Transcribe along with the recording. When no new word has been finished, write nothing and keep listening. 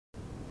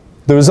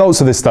The results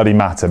of this study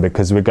matter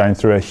because we're going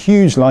through a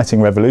huge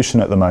lighting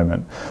revolution at the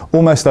moment.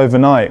 Almost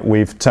overnight,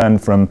 we've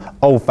turned from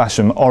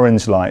old-fashioned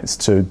orange lights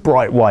to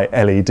bright white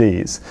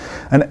LEDs.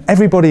 And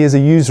everybody is a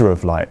user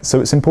of light,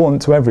 so it's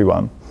important to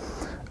everyone.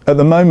 At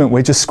the moment,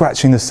 we're just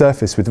scratching the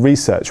surface with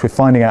research. We're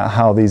finding out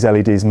how these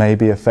LEDs may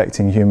be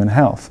affecting human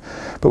health.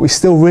 But we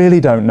still really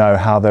don't know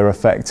how they're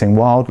affecting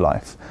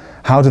wildlife.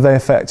 How do they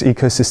affect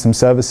ecosystem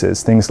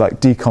services, things like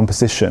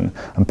decomposition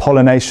and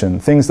pollination,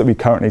 things that we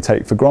currently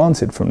take for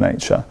granted from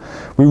nature?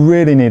 We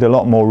really need a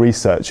lot more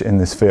research in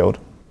this field.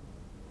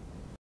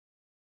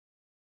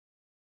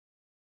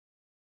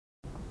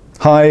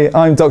 Hi,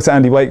 I'm Dr.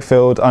 Andy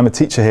Wakefield. I'm a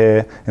teacher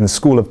here in the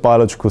School of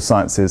Biological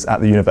Sciences at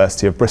the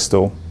University of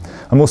Bristol.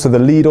 I'm also the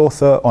lead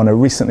author on a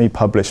recently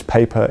published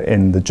paper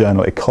in the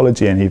journal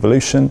Ecology and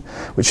Evolution,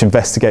 which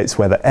investigates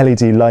whether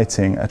LED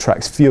lighting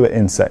attracts fewer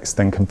insects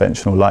than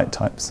conventional light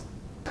types.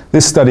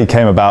 This study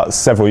came about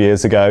several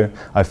years ago.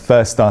 I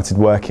first started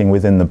working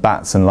within the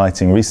Bats and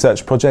Lighting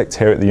Research Project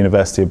here at the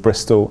University of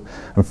Bristol,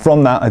 and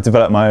from that I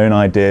developed my own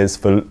ideas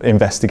for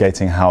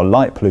investigating how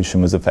light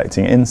pollution was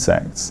affecting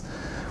insects.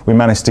 We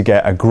managed to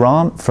get a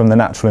grant from the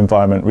Natural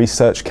Environment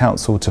Research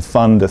Council to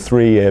fund a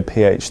 3-year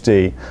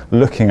PhD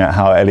looking at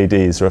how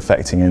LEDs are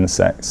affecting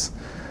insects.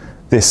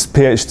 This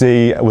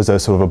PhD was a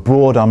sort of a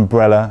broad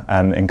umbrella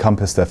and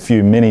encompassed a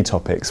few mini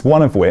topics,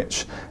 one of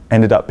which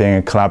ended up being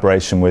a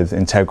collaboration with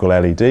Integral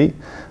LED.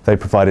 They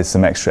provided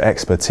some extra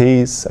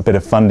expertise, a bit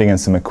of funding and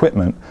some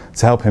equipment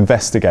to help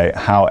investigate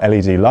how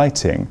LED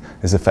lighting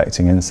is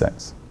affecting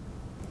insects.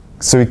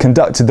 So we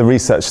conducted the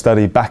research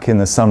study back in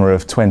the summer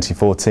of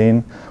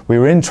 2014. We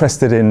were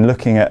interested in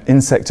looking at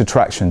insect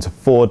attraction to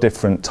 4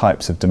 different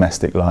types of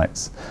domestic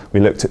lights. We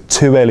looked at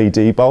 2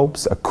 LED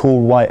bulbs, a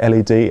cool white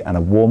LED and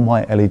a warm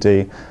white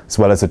LED, as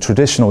well as a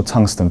traditional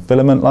tungsten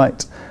filament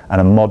light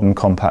and a modern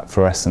compact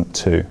fluorescent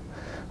too.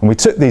 And we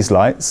took these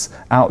lights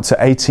out to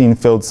 18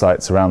 field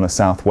sites around the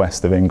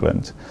southwest of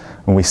England,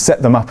 and we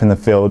set them up in the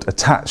field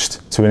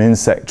attached to an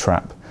insect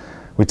trap.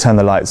 We turned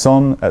the lights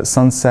on at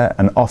sunset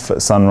and off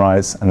at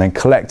sunrise, and then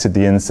collected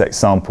the insect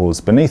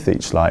samples beneath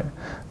each light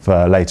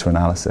for later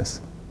analysis.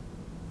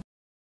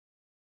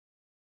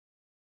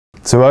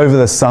 So over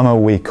the summer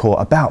we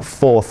caught about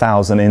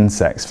 4,000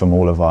 insects from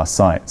all of our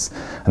sites,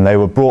 and they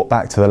were brought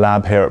back to the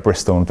lab here at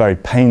Bristol and very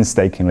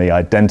painstakingly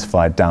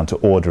identified down to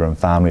order and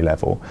family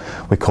level.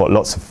 We caught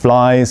lots of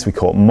flies, we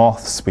caught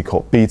moths, we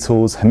caught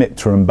beetles,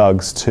 hemipteran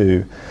bugs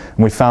too,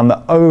 and we found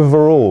that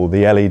overall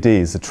the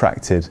LEDs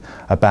attracted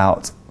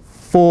about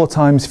 4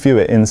 times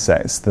fewer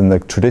insects than the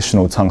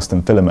traditional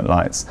tungsten filament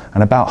lights,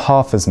 and about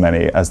half as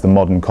many as the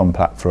modern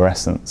compact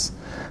fluorescents.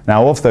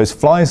 Now, of those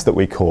flies that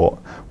we caught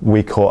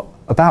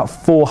about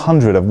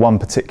 400 of one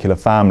particular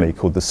family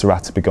called the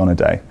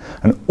Ceratobigonidae,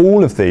 and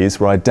all of these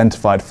were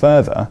identified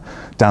further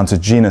down to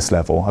genus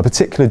level, a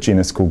particular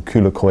genus called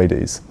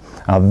Culicoides.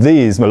 Now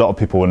these, a lot of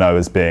people will know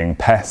as being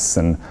pests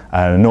and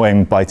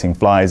annoying biting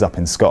flies up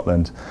in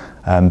Scotland,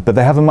 but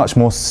they have a much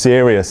more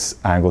serious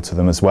angle to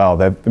them as well.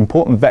 They're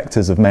important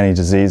vectors of many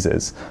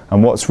diseases,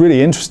 and what's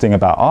really interesting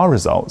about our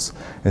results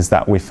is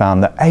that we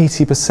found that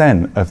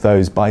 80% of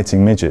those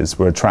biting midges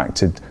were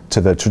attracted to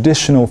the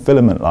traditional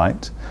filament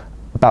light,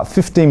 about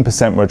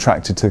 15% were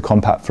attracted to the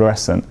compact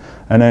fluorescent,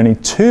 and only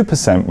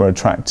 2% were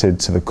attracted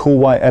to the cool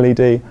white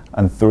LED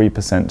and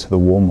 3% to the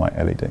warm white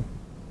LED.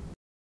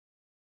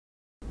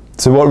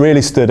 So what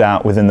really stood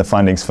out within the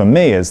findings for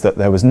me is that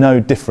there was no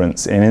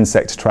difference in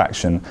insect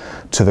attraction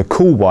to the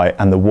cool white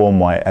and the warm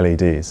white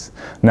LEDs.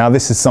 Now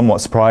this is somewhat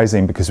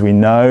surprising because we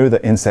know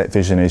that insect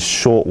vision is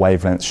short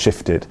wavelength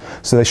shifted,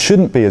 so they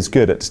shouldn't be as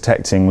good at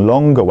detecting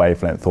longer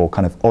wavelength or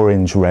kind of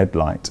orange-red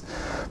light.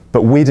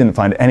 But we didn't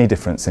find any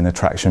difference in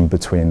attraction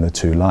between the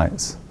 2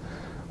 lights.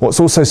 What's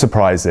also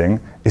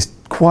surprising is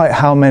quite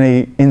how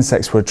many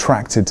insects were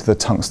attracted to the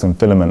tungsten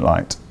filament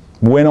light.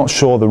 We're not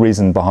sure the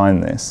reason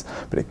behind this,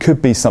 but it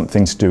could be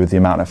something to do with the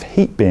amount of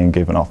heat being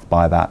given off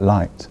by that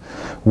light.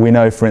 We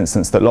know, for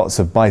instance, that lots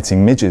of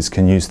biting midges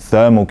can use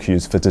thermal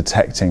cues for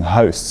detecting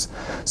hosts,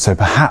 so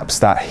perhaps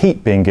that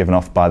heat being given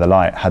off by the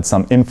light had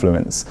some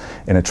influence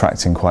in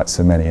attracting quite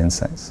so many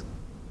insects.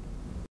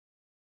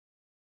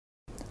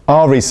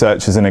 Our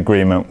research is in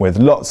agreement with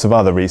lots of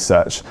other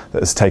research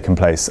that has taken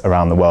place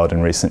around the world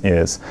in recent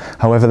years.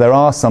 However, there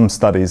are some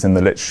studies in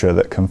the literature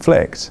that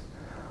conflict.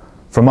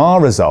 From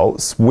our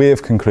results, we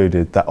have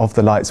concluded that of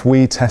the lights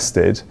we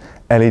tested,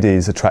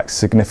 LEDs attract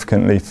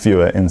significantly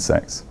fewer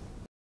insects.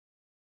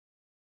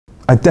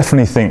 I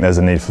definitely think there's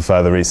a need for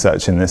further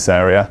research in this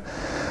area.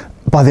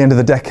 By the end of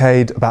the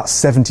decade, about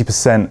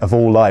 70% of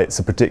all lights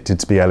are predicted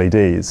to be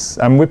LEDs,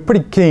 and we're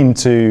pretty keen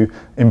to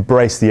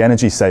embrace the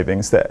energy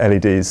savings that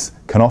LEDs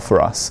can offer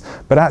us,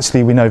 but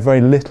actually we know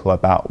very little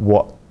about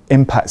what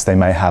impacts they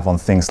may have on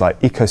things like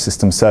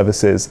ecosystem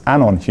services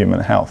and on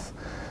human health.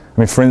 I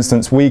mean, for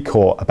instance, we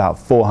caught about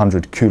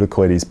 400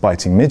 Culicoides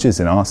biting midges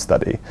in our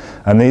study,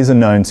 and these are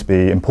known to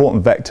be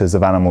important vectors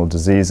of animal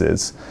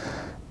diseases.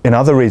 In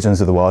other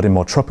regions of the world, in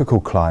more tropical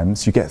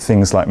climes, you get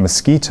things like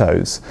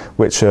mosquitoes,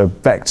 which are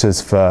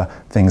vectors for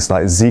things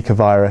like Zika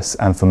virus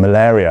and for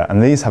malaria,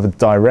 and these have a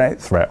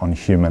direct threat on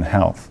human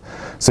health.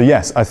 So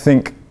yes, I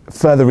think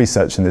further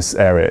research in this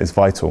area is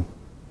vital.